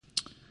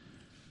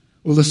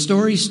Well, the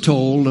story's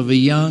told of a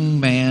young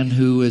man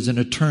who is an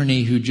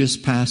attorney who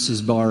just passed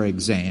his bar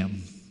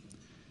exam.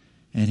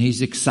 And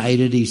he's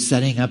excited. He's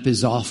setting up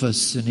his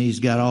office, and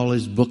he's got all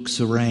his books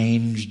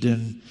arranged,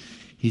 and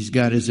he's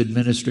got his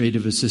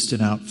administrative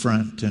assistant out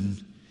front,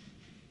 and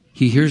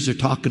he hears her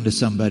talking to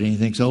somebody, and he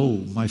thinks, oh,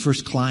 my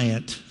first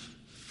client.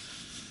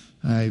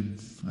 I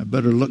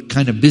better look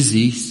kind of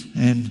busy.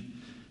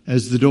 And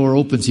as the door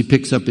opens, he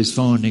picks up his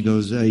phone, and he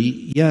goes,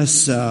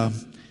 yes,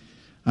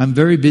 I'm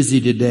very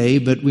busy today,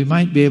 but we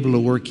might be able to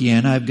work you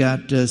in. I've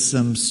got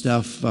some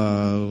stuff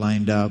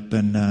lined up,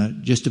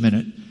 and just a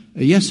minute.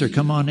 Yes, sir,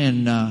 come on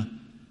in.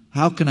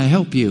 How can I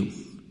help you?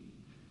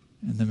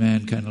 And the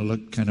man kind of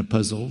looked kind of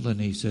puzzled, and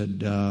he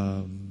said,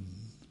 I'm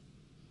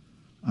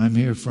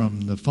here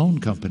from the phone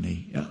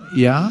company.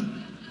 Yeah?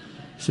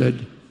 He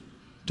said,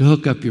 to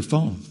hook up your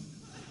phone.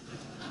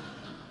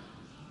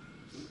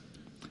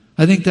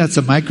 I think that's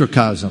a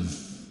microcosm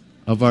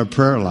of our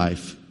prayer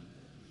life.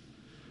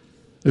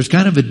 There's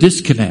kind of a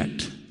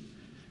disconnect.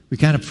 We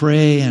kind of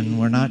pray and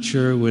we're not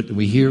sure what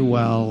we hear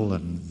well,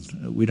 and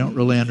we don't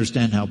really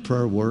understand how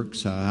prayer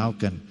works. How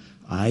can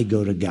I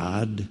go to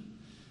God?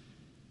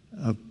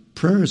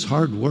 Prayer is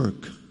hard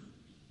work.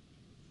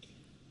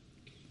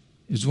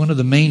 It's one of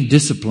the main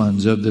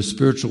disciplines of the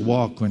spiritual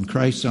walk when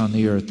Christ's on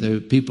the earth. The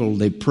people,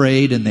 they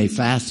prayed and they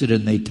fasted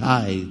and they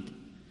tithed.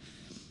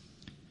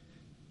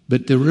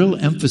 But the real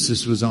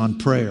emphasis was on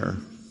prayer.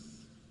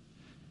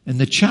 And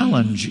the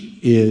challenge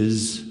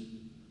is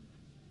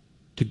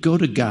to go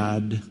to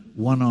God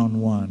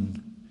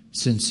one-on-one,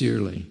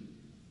 sincerely.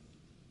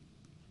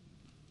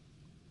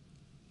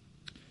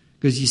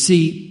 Because you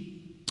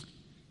see,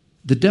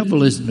 the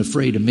devil isn't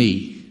afraid of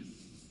me,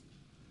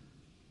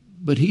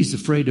 but he's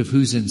afraid of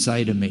who's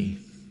inside of me.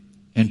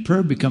 And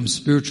prayer becomes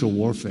spiritual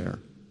warfare.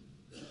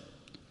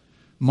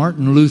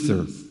 Martin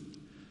Luther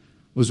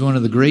was one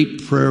of the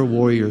great prayer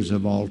warriors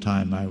of all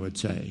time, I would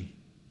say.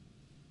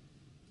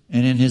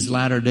 And in his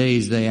latter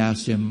days, they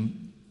asked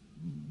him,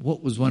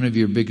 what was one of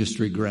your biggest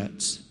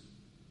regrets?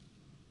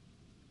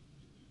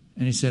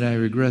 And he said, I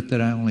regret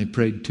that I only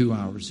prayed 2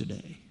 hours a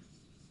day.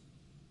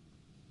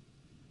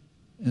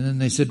 And then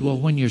they said, well,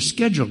 when your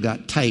schedule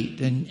got tight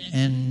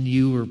and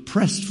you were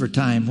pressed for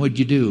time, what'd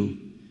you do?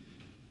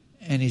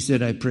 And he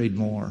said, I prayed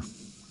more.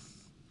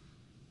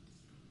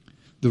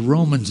 The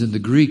Romans and the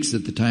Greeks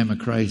at the time of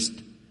Christ,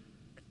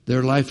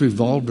 their life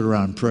revolved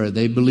around prayer.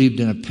 They believed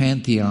in a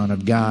pantheon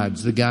of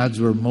gods. The gods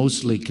were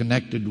mostly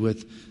connected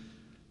with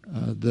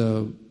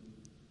the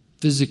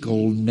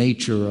physical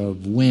nature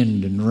of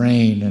wind and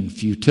rain and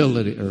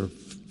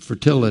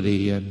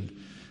fertility, and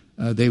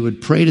they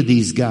would pray to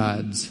these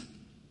gods,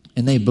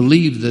 and they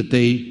believed that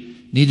they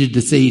needed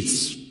to say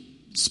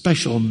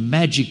special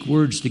magic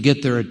words to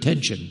get their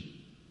attention.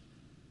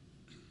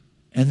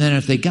 And then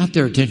if they got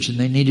their attention,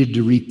 they needed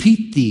to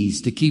repeat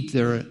these to keep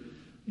their,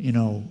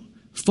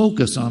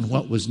 focus on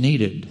what was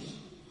needed.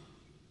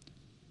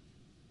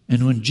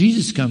 And when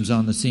Jesus comes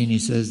on the scene, he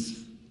says,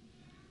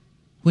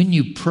 when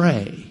you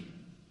pray,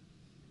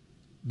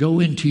 go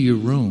into your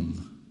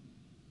room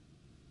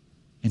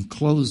and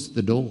close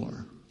the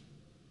door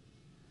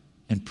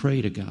and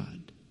pray to God.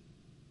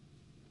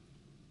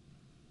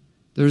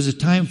 There's a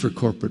time for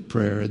corporate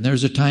prayer and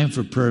there's a time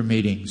for prayer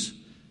meetings,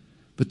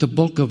 but the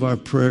bulk of our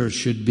prayers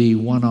should be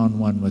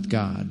one-on-one with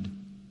God.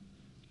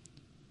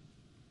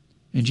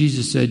 And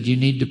Jesus said, you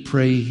need to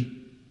pray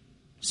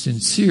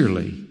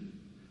sincerely,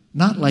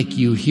 not like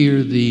you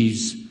hear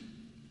these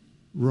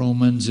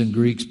Romans and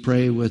Greeks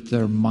pray with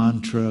their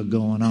mantra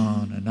going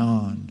on and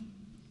on.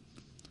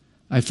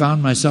 I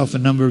found myself a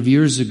number of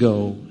years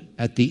ago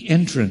at the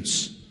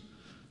entrance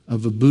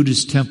of a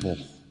Buddhist temple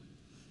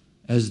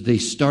as they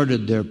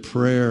started their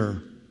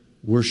prayer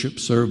worship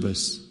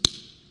service.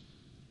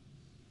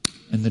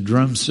 And the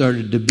drums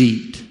started to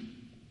beat.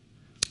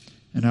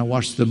 And I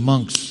watched the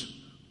monks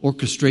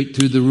orchestrate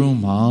through the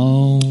room.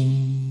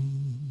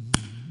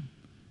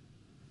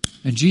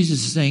 And Jesus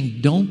is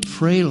saying, don't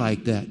pray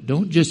like that.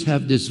 Don't just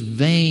have this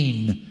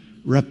vain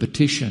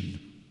repetition,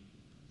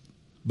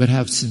 but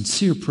have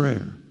sincere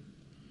prayer.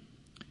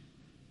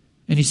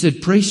 And he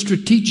said, pray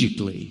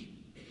strategically.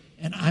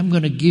 And I'm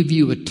going to give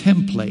you a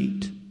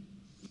template.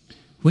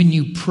 When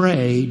you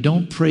pray,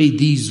 don't pray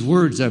these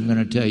words I'm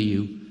going to tell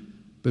you,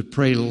 but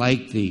pray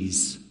like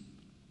these.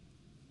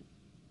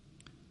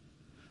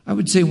 I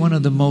would say one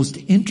of the most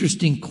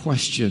interesting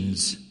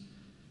questions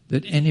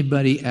that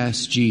anybody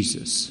asked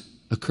Jesus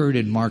occurred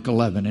in Mark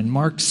 11. In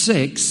Mark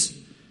 6,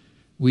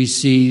 we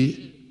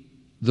see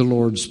the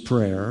Lord's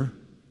Prayer.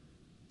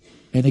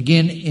 And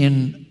again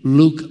in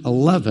Luke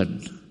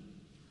 11,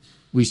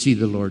 we see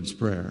the Lord's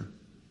Prayer.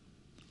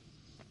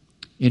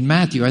 In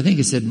Matthew, I think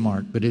it said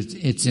Mark, but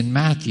it's in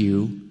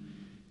Matthew.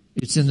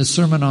 It's in the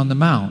Sermon on the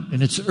Mount,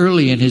 and it's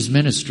early in his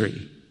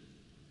ministry.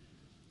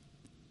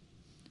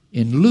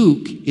 In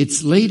Luke,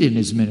 it's late in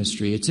his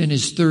ministry. It's in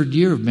his third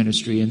year of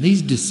ministry. And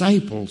these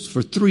disciples,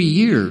 for 3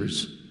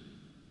 years,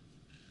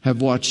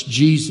 have watched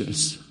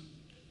Jesus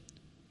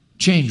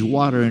change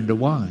water into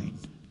wine,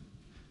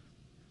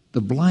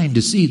 the blind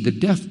to see, the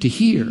deaf to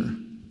hear.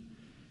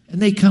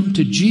 And they come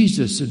to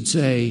Jesus and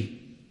say,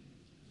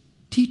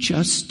 teach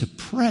us to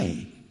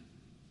pray.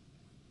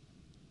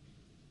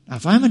 Now,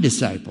 if I'm a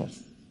disciple,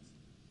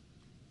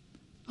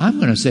 I'm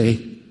going to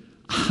say,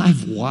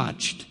 I've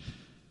watched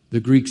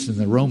the Greeks and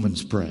the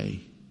Romans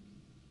pray.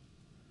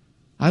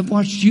 I've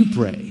watched you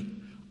pray.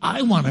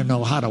 I want to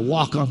know how to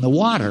walk on the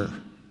water.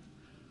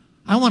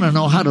 I want to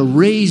know how to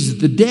raise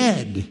the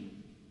dead.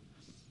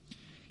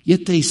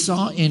 Yet they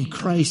saw in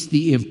Christ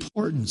the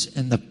importance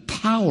and the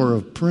power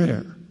of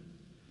prayer.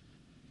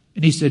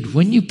 And he said,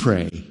 when you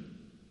pray,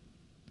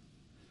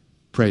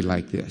 pray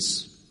like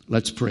this.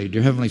 Let's pray.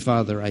 Dear Heavenly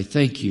Father, I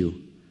thank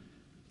you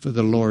for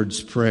the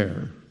Lord's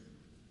Prayer,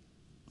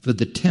 for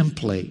the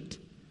template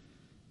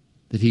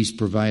that he's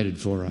provided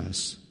for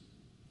us.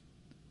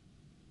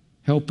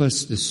 Help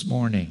us this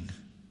morning.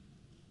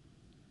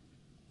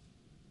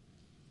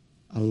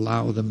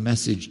 Allow the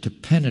message to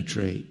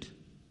penetrate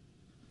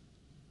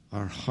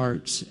our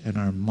hearts and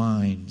our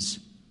minds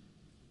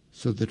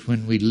so that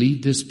when we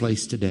leave this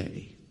place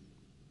today,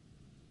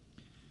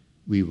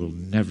 we will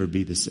never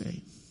be the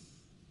same.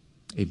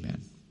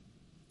 Amen.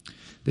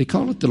 They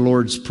call it the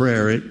Lord's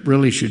Prayer. It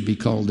really should be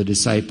called the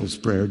Disciples'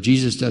 Prayer.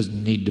 Jesus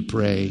doesn't need to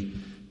pray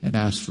and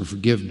ask for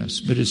forgiveness,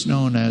 but it's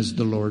known as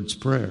the Lord's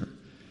Prayer.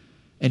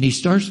 And he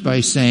starts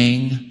by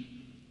saying,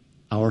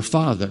 Our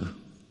Father.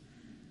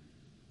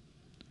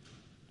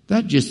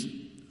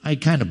 I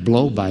kind of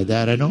blow by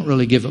that. I don't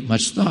really give it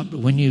much thought. But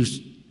when you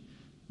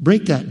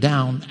break that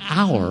down,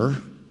 our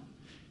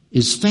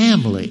is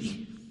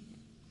family.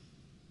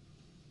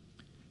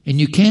 And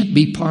you can't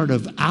be part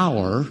of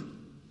our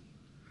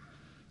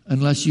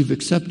unless you've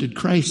accepted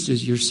Christ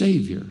as your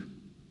Savior.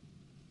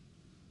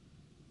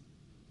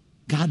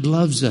 God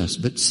loves us,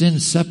 but sin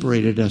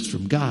separated us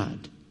from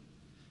God.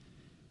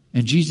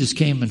 And Jesus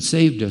came and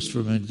saved us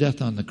from a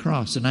death on the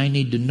cross. And I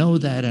need to know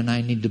that, and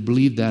I need to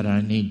believe that, and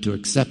I need to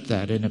accept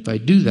that. And if I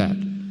do that,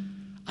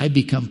 I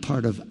become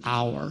part of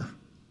our.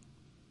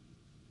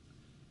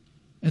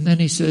 And then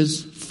he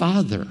says,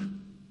 Father,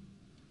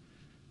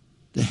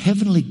 the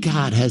heavenly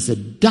God has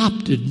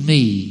adopted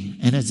me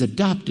and has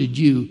adopted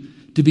you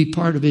to be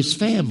part of his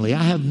family.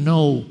 I have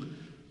no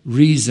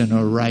reason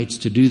or rights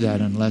to do that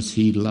unless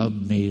he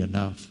loved me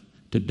enough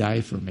to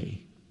die for me.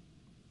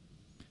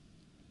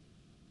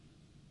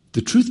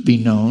 The truth be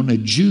known, a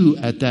Jew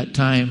at that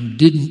time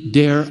didn't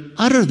dare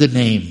utter the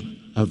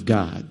name of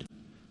God,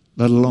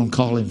 let alone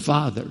call him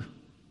Father.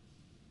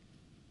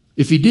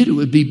 If he did, it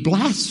would be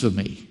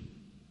blasphemy.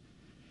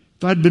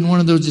 If I'd been one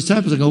of those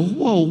disciples, I'd go,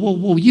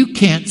 whoa, you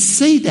can't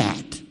say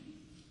that.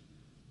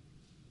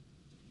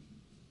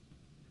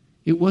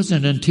 It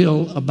wasn't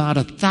until about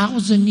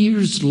 1,000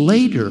 years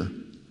later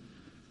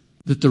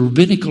that the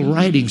rabbinical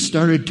writings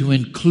started to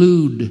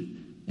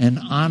include and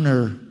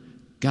honor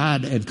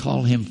God and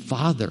call him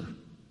Father.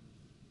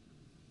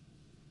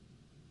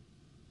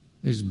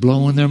 It's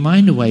blowing their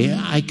mind away.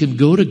 I can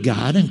go to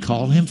God and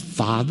call him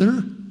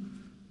Father?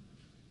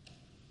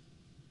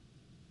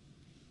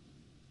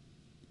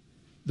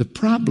 The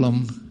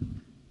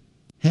problem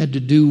had to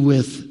do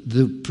with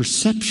the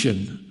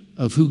perception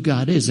of who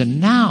God is. And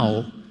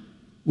now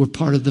we're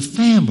part of the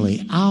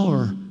family,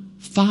 our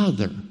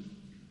Father.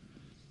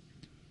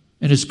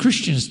 And as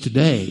Christians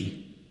today,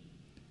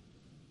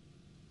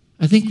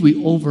 I think we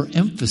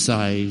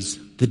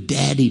overemphasize the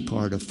daddy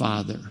part of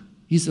Father.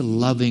 He's a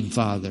loving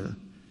Father.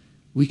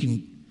 We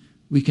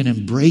can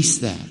embrace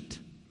that.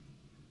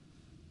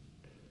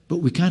 But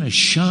we kind of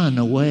shun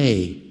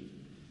away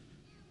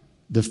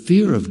the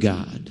fear of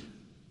God.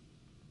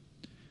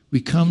 We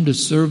come to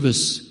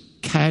service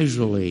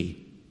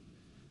casually.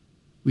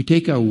 We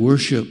take our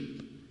worship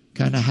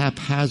kind of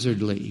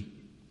haphazardly.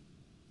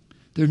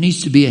 There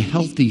needs to be a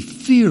healthy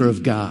fear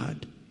of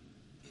God.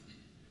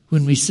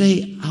 When we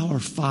say our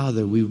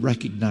Father, we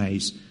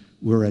recognize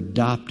we're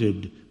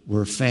adopted,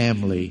 we're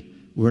family,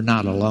 we're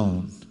not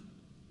alone.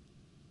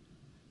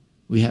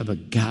 We have a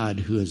God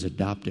who has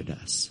adopted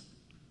us.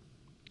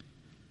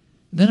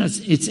 Then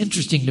it's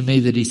interesting to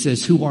me that he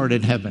says, who art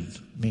in heaven?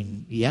 I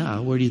mean, yeah,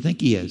 where do you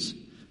think he is?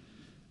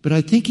 But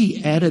I think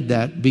he added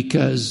that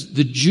because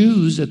the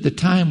Jews at the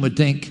time would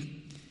think,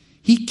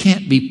 he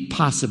can't be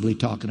possibly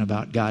talking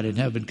about God in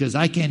heaven because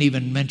I can't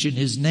even mention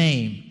his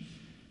name.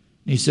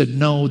 He said,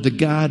 no, the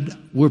God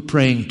we're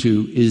praying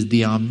to is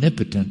the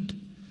omnipotent,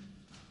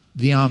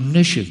 the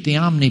omniscient, the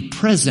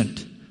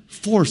omnipresent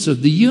force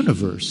of the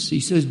universe. He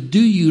says,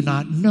 do you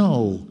not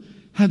know?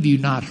 Have you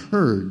not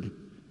heard?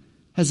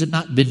 Has it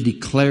not been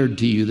declared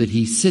to you that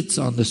he sits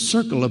on the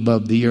circle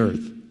above the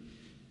earth?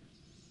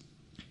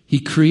 He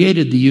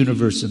created the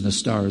universe and the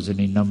stars and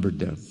he numbered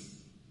them.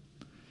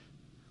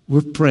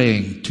 We're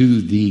praying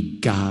to the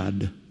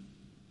God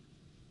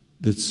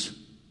that's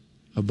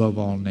above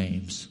all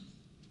names.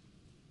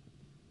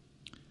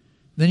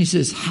 Then he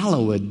says,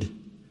 hallowed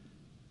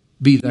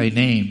be thy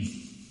name.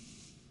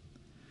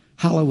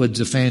 Hallowed's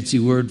a fancy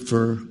word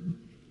for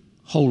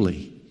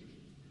holy.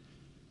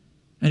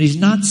 And he's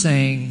not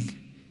saying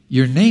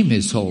your name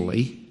is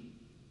holy.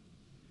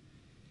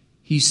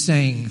 He's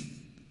saying,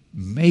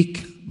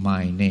 make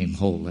my name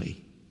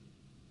holy.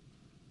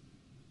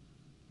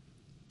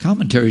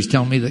 Commentaries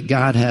tell me that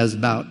God has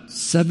about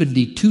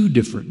 72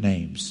 different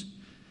names.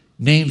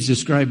 Names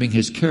describing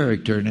his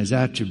character and his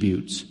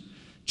attributes.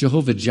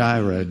 Jehovah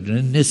Jireh,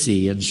 and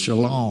Nissi, and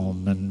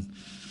Shalom, and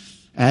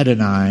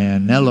Adonai,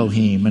 and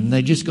Elohim, and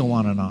they just go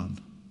on and on.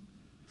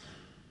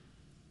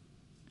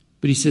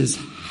 But he says,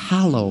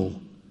 hallow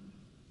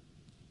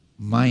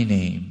my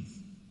name.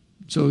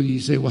 So you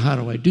say, well, how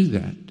do I do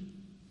that?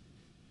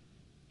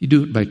 You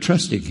do it by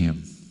trusting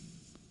him,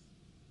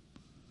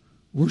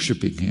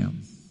 worshiping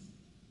him,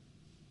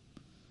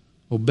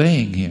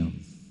 obeying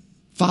him,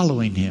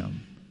 following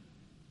him.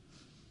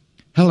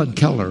 Helen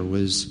Keller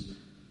was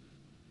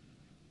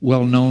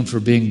well known for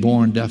being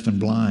born deaf and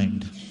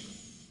blind.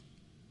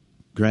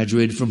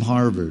 Graduated from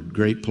Harvard,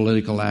 great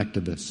political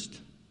activist.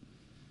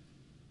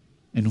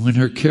 And when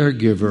her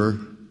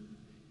caregiver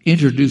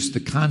introduced the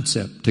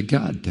concept to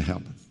God to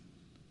Helen,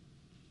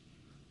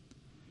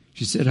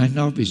 she said, I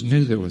always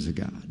knew there was a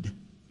God.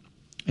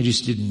 I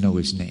just didn't know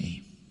his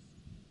name.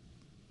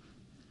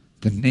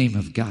 The name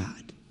of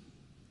God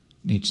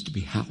needs to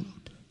be hallowed.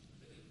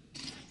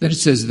 Then it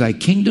says, thy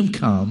kingdom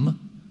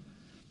come.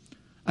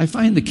 I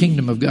find the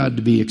kingdom of God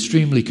to be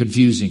extremely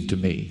confusing to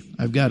me.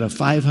 I've got a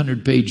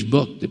 500-page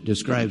book that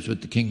describes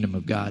what the kingdom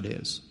of God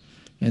is.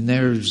 And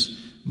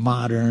there's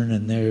modern,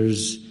 and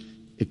there's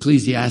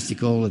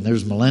ecclesiastical, and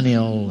there's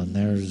millennial, and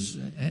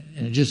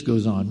it just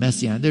goes on,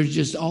 messianic. There's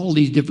just all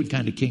these different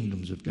kind of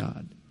kingdoms of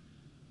God.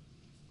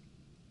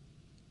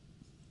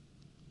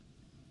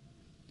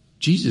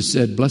 Jesus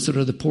said, blessed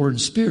are the poor in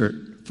spirit,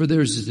 for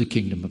theirs is the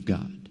kingdom of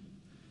God.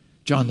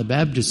 John the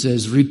Baptist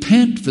says,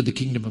 repent, for the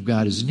kingdom of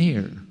God is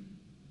near.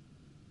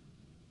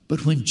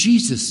 But when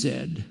Jesus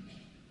said,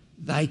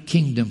 thy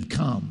kingdom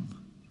come,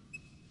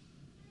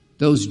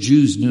 those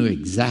Jews knew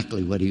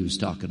exactly what he was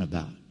talking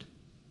about.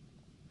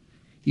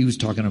 He was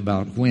talking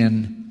about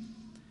when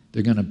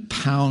they're going to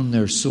pound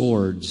their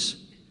swords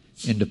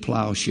into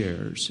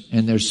plowshares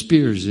and their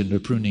spears into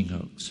pruning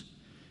hooks.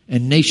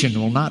 And nation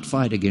will not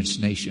fight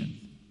against nation.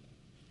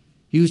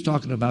 He was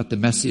talking about the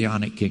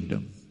messianic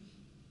kingdom.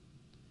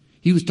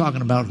 He was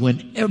talking about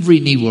when every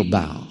knee will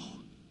bow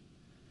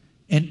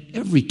and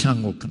every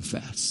tongue will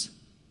confess.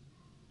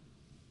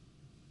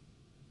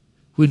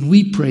 When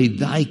we pray,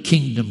 thy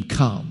kingdom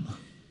come,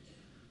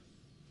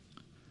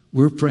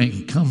 we're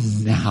praying,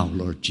 come now,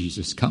 Lord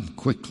Jesus, come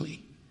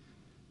quickly.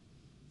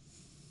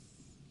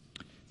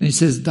 And he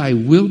says, thy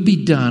will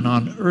be done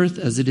on earth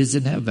as it is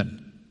in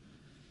heaven.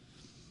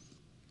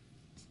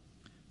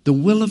 The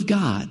will of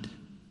God.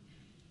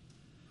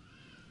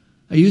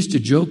 I used to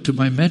joke to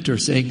my mentor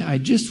saying, I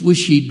just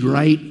wish he'd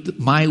write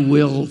my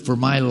will for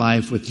my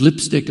life with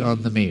lipstick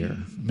on the mirror.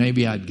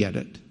 Maybe I'd get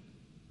it.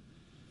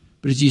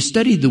 But as you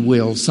study the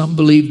will, some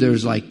believe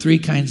there's like 3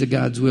 kinds of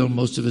God's will.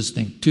 Most of us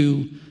think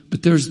 2.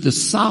 But there's the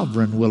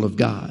sovereign will of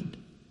God.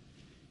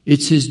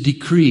 It's his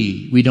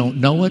decree. We don't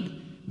know it.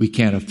 We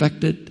can't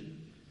affect it.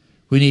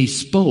 When he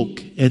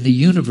spoke and the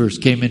universe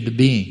came into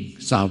being,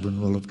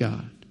 sovereign will of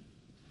God.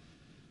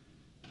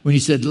 When he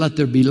said, let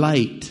there be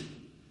light,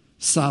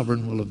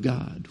 sovereign will of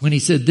God. When he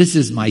said, this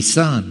is my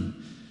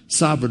son,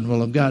 sovereign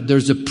will of God.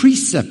 There's a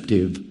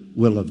preceptive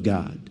will of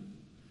God.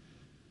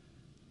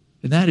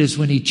 And that is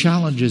when he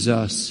challenges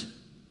us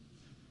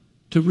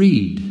to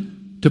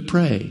read, to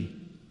pray,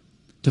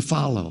 to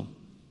follow,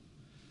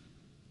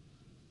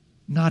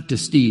 not to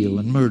steal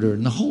and murder,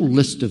 and the whole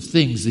list of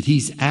things that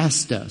he's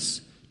asked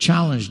us,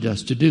 challenged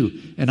us to do.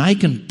 And I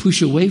can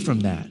push away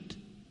from that.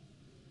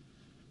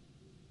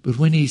 But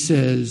when he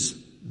says,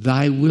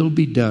 thy will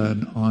be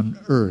done on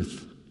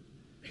earth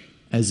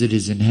as it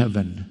is in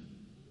heaven,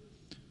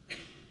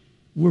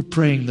 we're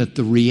praying that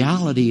the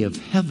reality of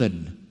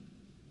heaven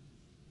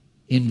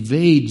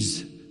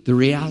invades the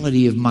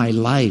reality of my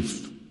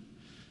life,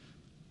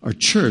 our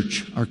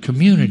church, our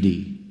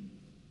community,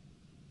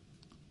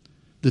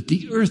 that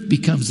the earth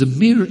becomes a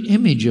mirror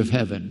image of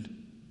heaven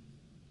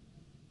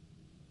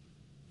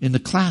in the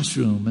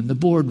classroom, in the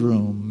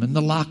boardroom, in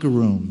the locker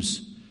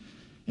rooms,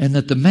 and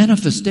that the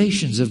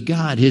manifestations of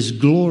God, his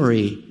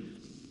glory,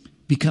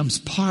 becomes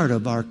part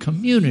of our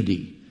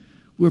community.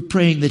 We're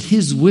praying that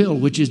his will,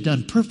 which is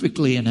done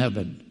perfectly in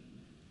heaven,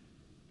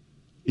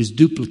 is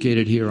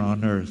duplicated here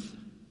on earth.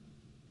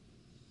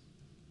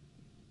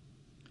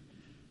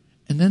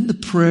 And then the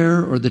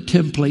prayer or the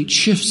template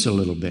shifts a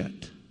little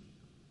bit.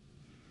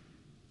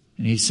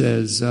 And he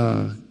says,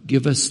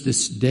 give us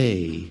this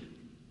day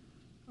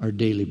our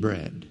daily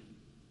bread.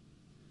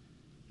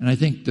 And I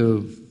think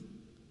the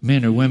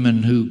men or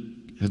women who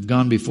have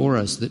gone before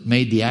us that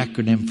made the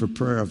acronym for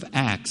prayer of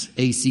ACTS,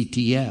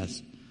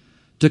 A-C-T-S,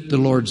 took the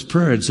Lord's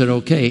Prayer and said,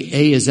 okay,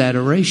 A is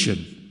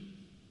adoration.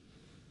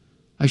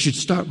 I should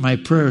start my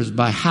prayers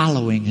by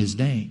hallowing his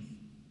name.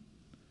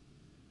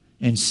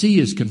 And C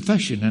is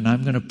confession, and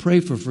I'm going to pray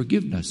for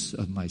forgiveness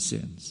of my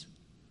sins.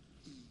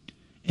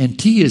 And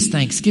T is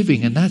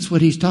thanksgiving, and that's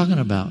what he's talking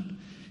about.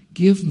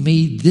 Give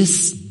me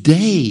this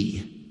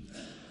day.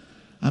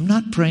 I'm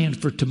not praying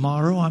for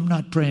tomorrow. I'm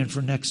not praying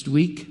for next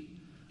week.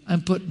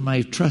 I'm putting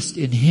my trust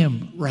in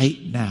him right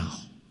now.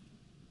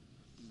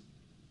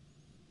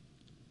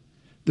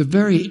 the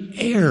very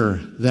air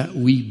that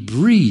we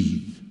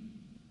breathe.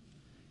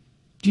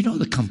 Do you know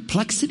the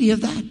complexity of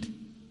that?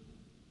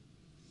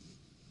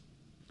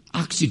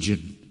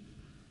 Oxygen.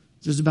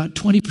 There's about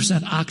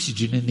 20%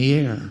 oxygen in the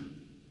air.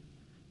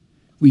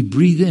 We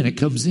breathe in, it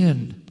comes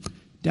in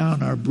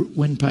down our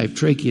windpipe,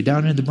 trachea,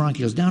 down in the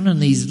bronchioles, down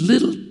in these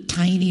little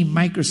tiny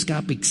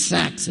microscopic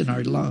sacs in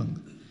our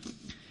lung.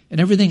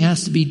 And everything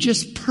has to be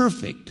just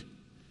perfect.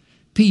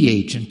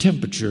 pH and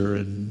temperature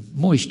and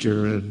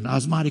moisture and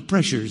osmotic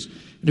pressures.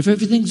 And if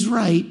everything's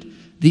right,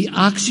 the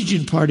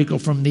oxygen particle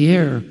from the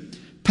air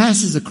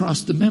passes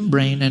across the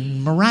membrane,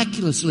 and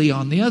miraculously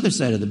on the other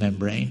side of the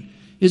membrane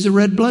is a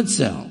red blood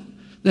cell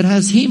that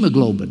has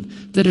hemoglobin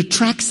that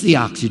attracts the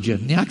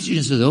oxygen. The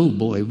oxygen says, oh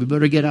boy, we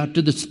better get out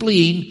to the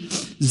spleen,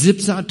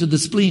 zips out to the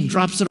spleen,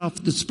 drops it off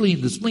the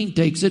spleen. The spleen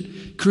takes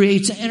it,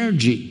 creates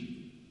energy.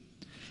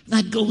 And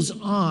that goes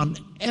on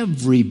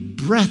every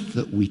breath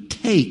that we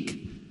take.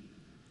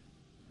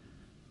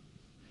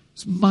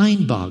 It's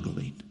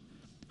mind-boggling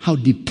how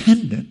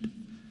dependent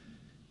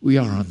we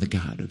are on the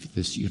God of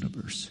this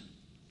universe.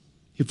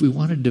 If we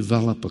want to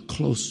develop a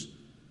close,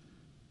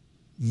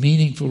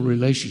 meaningful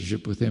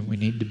relationship with Him, we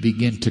need to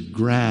begin to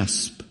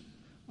grasp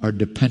our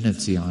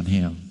dependency on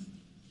Him.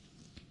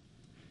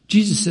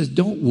 Jesus says,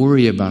 don't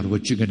worry about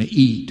what you're going to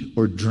eat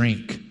or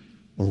drink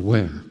or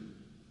wear.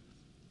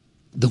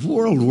 The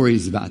world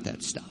worries about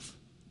that stuff.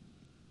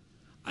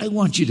 I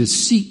want you to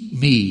seek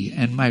me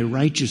and my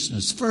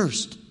righteousness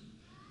first.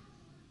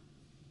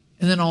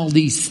 And then all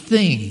these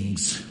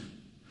things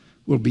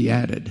will be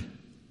added.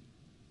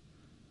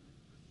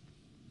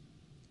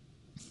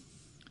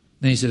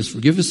 Then he says,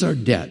 forgive us our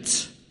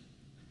debts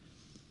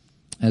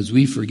as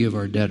we forgive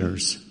our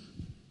debtors.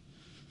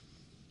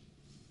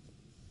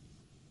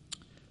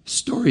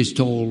 Stories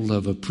told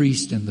of a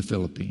priest in the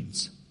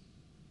Philippines.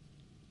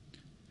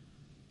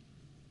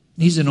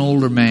 He's an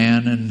older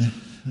man,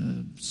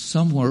 and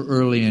somewhere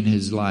early in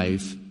his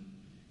life,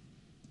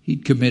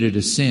 he'd committed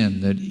a sin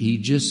that he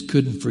just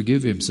couldn't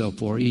forgive himself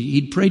for.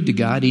 He'd prayed to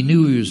God. He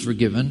knew he was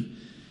forgiven,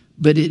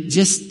 but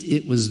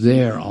it was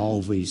there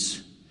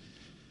always.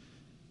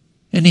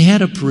 And he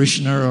had a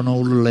parishioner, an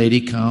older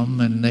lady, come,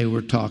 and they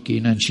were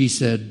talking, and she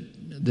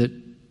said that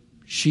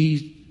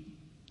she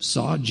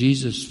saw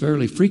Jesus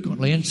fairly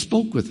frequently and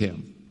spoke with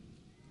him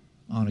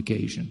on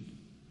occasion.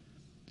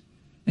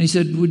 And he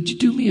said, would you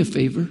do me a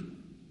favor?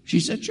 She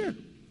said, sure.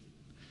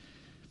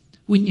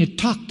 When you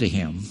talk to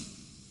him,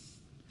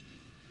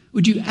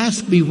 would you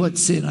ask me what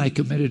sin I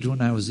committed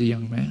when I was a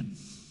young man?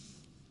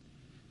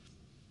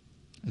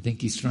 I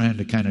think he's trying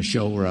to kind of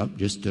show her up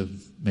just to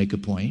make a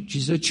point. She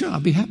said, sure, I'll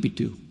be happy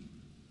to.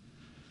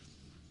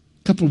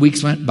 A couple of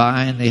weeks went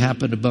by and they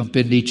happened to bump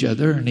into each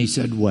other, and he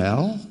said,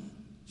 well?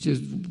 She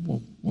said,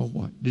 well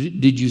what?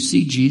 Did you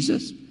see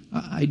Jesus?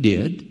 I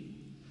did.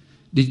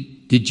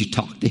 Did you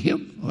talk to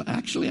him? Well,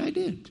 actually, I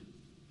did.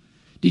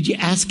 Did you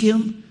ask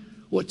him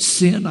what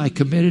sin I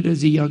committed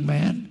as a young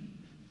man?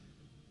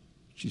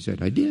 She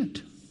said, I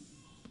did.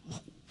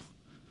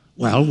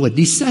 Well, what did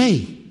he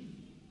say?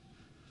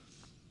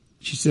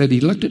 She said, he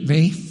looked at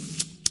me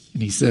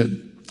and he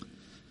said,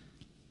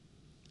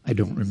 I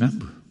don't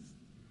remember.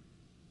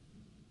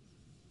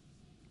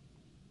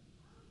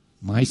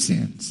 My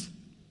sins,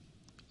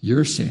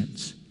 your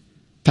sins,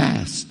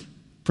 past,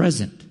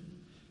 present,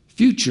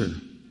 future,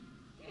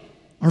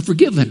 are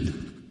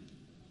forgiven.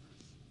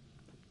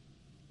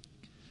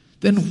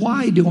 Then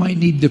why do I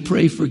need to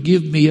pray,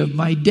 forgive me of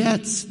my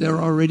debts? They're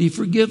already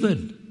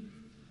forgiven.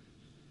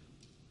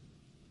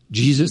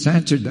 Jesus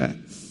answered that.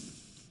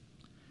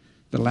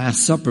 The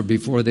Last Supper,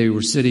 before they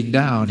were sitting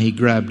down, he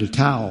grabbed a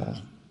towel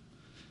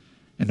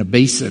and a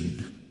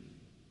basin,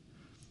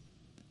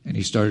 and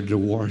he started to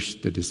wash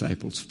the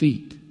disciples'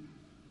 feet.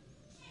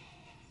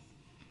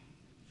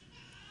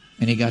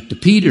 And he got to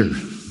Peter.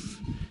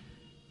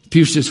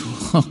 Peter says,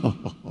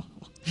 oh,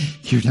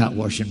 you're not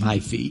washing my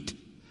feet.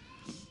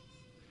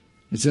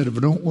 He said, if I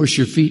don't wash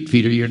your feet,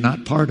 Peter, you're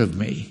not part of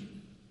me.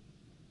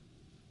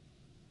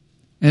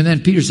 And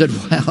then Peter said,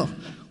 well,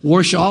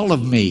 wash all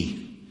of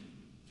me.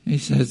 He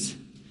says,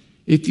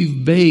 if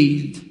you've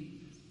bathed,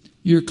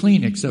 you're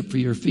clean except for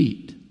your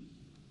feet.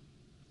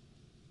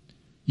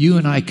 You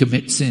and I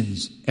commit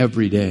sins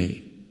every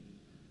day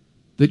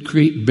that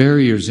create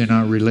barriers in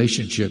our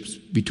relationships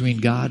between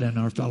God and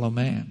our fellow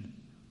man.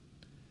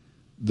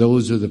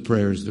 Those are the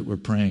prayers that we're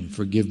praying.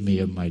 Forgive me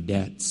of my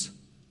debts.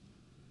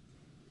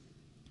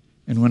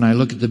 And when I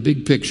look at the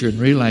big picture and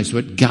realize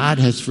what God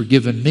has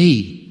forgiven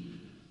me,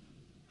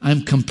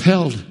 I'm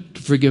compelled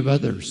to forgive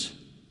others.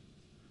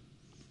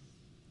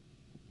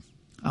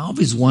 I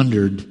always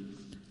wondered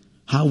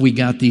how we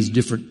got these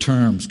different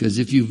terms, because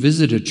if you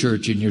visit a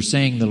church and you're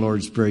saying the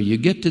Lord's Prayer, you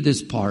get to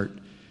this part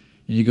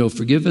and you go,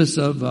 forgive us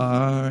of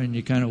our, and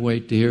you kind of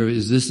wait to hear,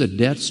 is this a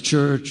debts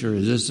church or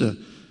is this a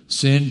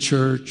sin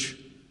church?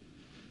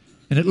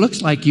 And it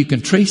looks like you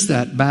can trace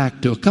that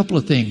back to a couple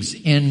of things.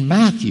 In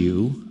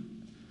Matthew,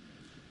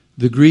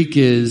 the Greek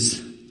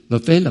is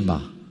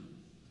lophelema,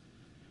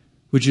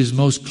 which is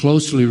most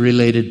closely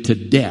related to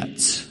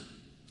debts.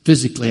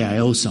 Physically, I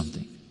owe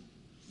something.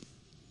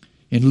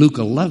 In Luke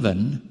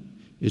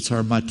 11, it's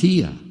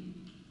harmatia,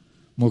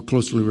 more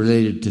closely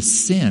related to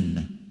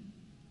sin.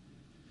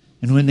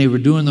 And when they were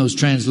doing those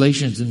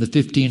translations in the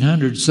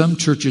 1500s, some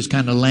churches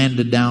kind of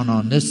landed down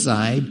on this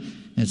side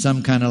and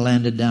some kind of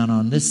landed down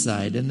on this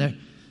side. And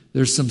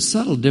there's some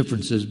subtle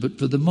differences, but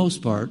for the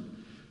most part,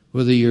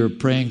 whether you're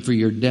praying for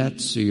your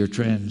debts or your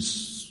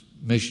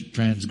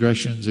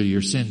transgressions or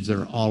your sins,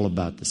 they're all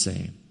about the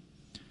same.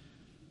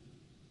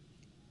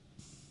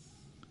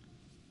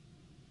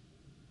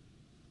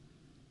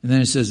 And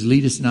then it says,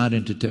 lead us not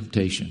into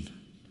temptation,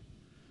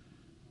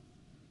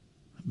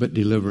 but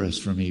deliver us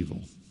from evil.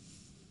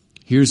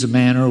 Here's a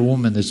man or a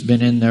woman that's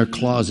been in their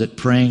closet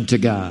praying to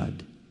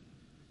God.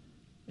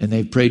 And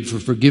they've prayed for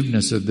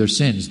forgiveness of their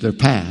sins, their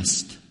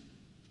past.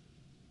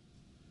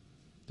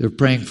 They're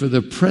praying for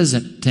the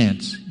present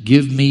tense.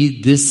 Give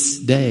me this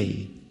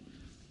day.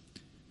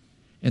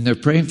 And they're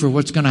praying for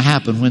what's going to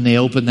happen when they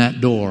open that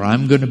door.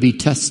 I'm going to be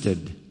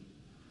tested.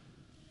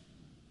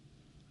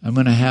 I'm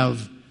going to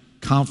have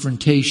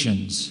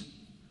confrontations.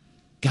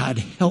 God,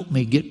 help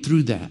me get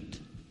through that.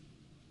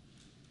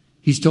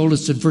 He's told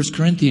us in 1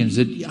 Corinthians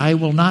that I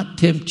will not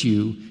tempt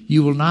you.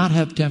 You will not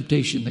have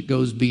temptation that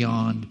goes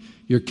beyond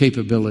your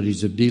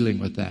capabilities of dealing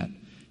with that.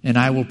 And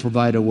I will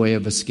provide a way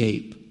of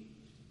escape.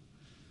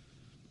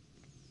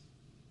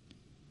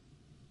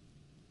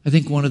 I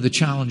think one of the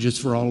challenges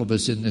for all of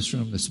us in this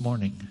room this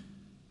morning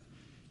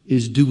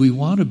is, do we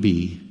want to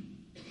be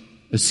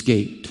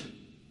escaped?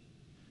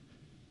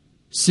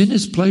 Sin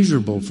is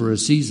pleasurable for a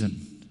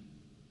season.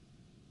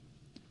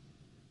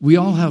 We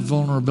all have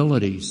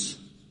vulnerabilities.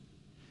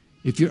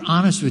 If you're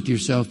honest with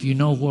yourself, you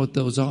know what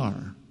those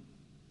are.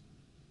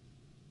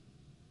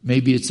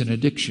 Maybe it's an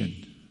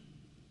addiction.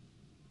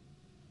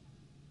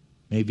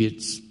 Maybe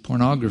it's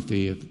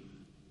pornography.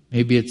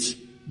 Maybe it's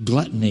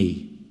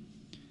gluttony.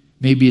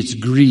 Maybe it's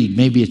greed.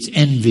 Maybe it's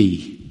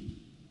envy.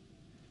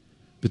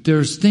 But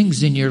there's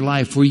things in your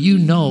life where you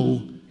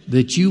know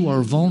that you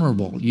are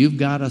vulnerable. You've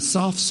got a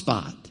soft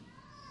spot.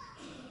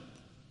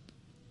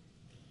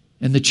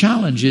 And the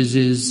challenge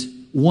is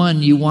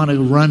one, you want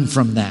to run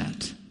from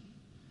that.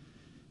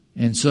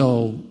 And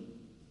so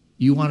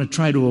you want to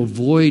try to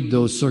avoid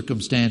those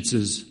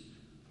circumstances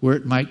where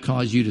it might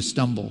cause you to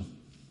stumble.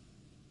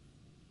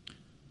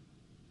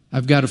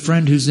 I've got a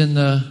friend who's in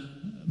the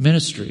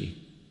ministry.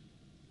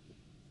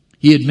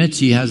 He admits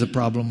he has a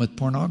problem with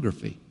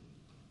pornography.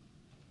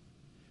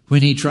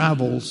 When he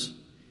travels,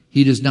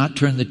 he does not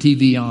turn the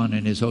TV on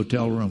in his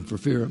hotel room for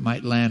fear it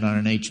might land on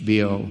an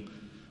HBO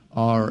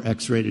or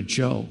X-rated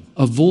show.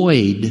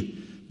 Avoid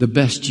the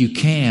best you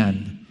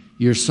can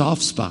your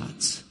soft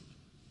spots.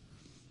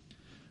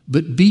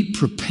 But be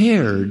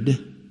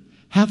prepared.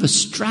 Have a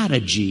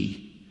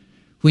strategy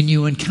when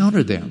you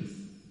encounter them.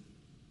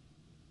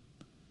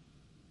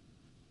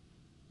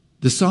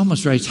 The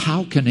psalmist writes,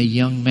 how can a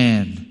young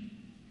man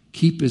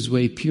keep his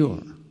way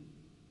pure?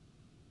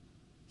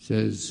 He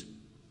says,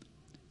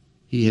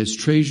 he has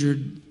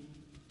treasured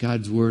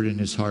God's word in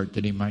his heart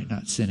that he might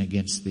not sin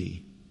against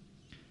thee.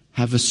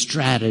 Have a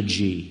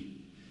strategy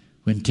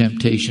when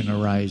temptation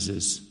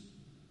arises.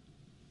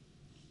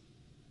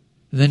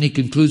 And then he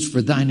concludes,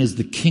 for thine is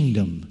the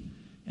kingdom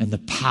and the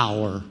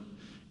power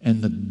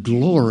and the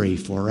glory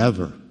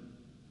forever.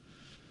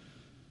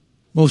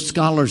 Most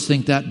scholars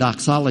think that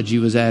doxology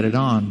was added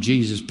on.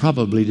 Jesus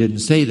probably didn't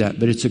say that,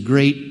 but it's a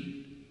great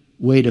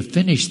way to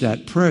finish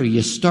that prayer.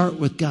 You start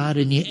with God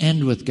and you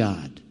end with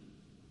God.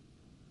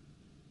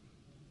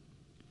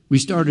 We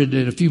started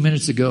it a few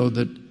minutes ago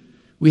that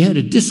we had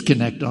a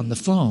disconnect on the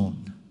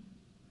phone.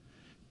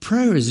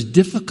 Prayer is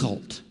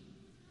difficult.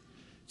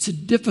 It's a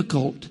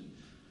difficult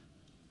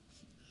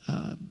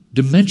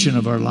dimension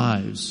of our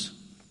lives.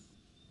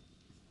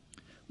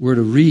 We're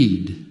to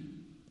read,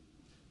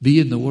 be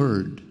in the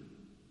Word.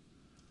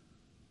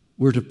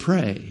 We're to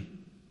pray.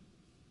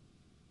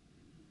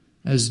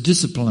 As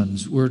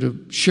disciplines, we're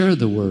to share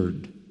the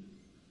Word.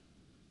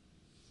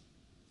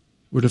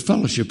 We're to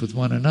fellowship with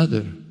one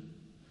another.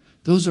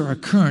 Those are our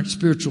current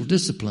spiritual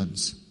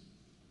disciplines.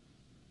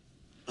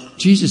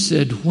 Jesus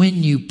said,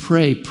 when you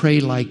pray,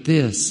 pray like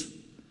this.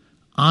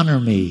 Honor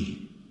me.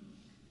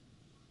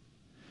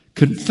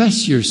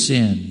 Confess your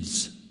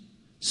sins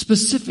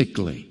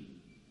specifically.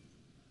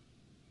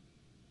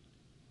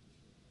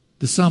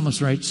 The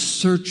psalmist writes,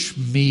 search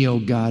me, O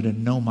God,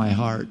 and know my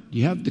heart.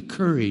 You have the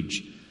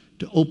courage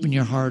to open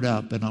your heart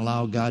up and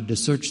allow God to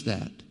search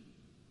that.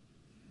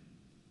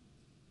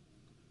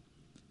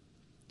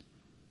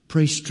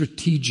 Pray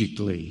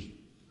strategically.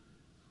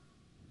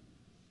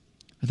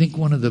 I think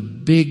one of the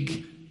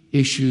big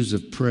issues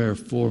of prayer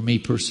for me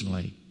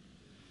personally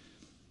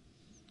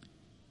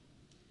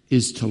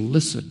is to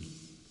listen.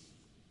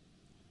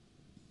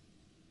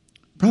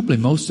 Probably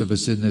most of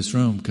us in this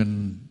room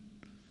can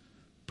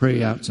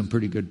pray out some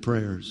pretty good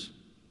prayers.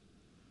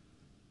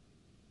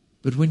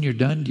 But when you're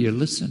done, do you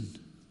listen?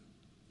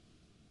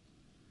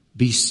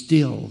 Be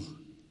still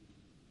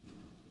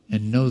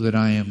and know that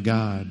I am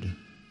God.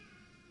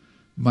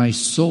 My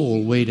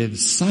soul wait in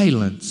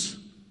silence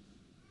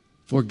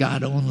for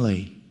God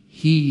only.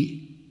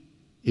 He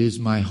is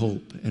my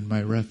hope and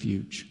my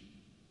refuge.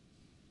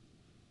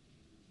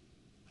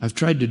 I've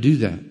tried to do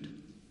that.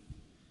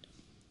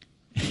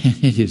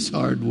 And it is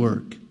hard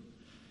work.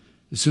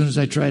 As soon as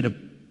I try to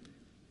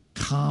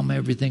calm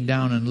everything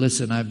down and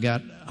listen, I've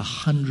got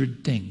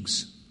 100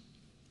 things.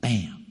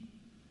 Bam.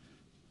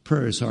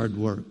 Prayer is hard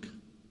work.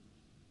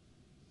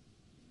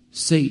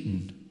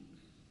 Satan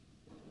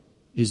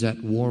is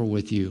at war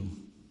with you.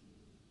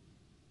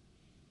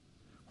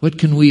 What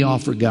can we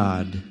offer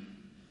God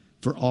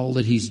for all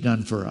that He's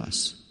done for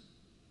us?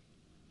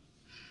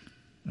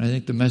 And I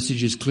think the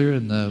message is clear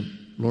in the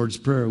Lord's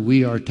Prayer.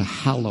 We are to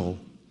hallow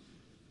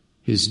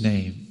His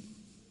name.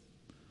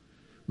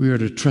 We are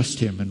to trust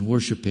Him and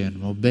worship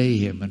Him, obey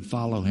Him and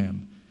follow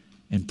Him,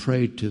 and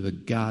pray to the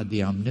God,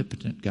 the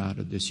omnipotent God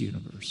of this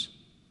universe.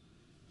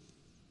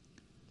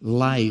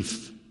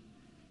 Life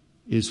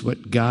is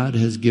what God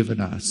has given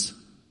us.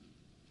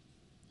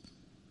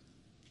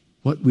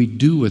 What we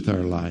do with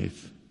our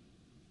life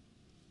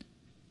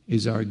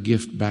is our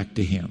gift back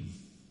to Him.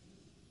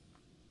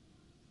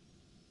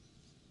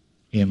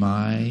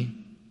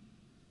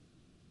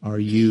 Are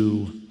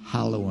you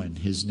hallowing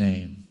His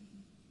name?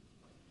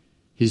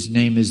 His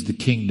name is the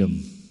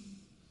kingdom.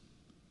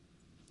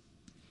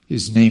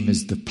 His name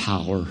is the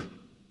power.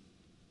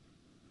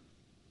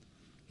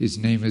 His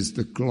name is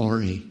the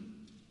glory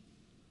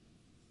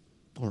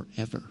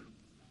forever.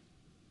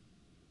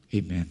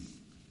 Amen.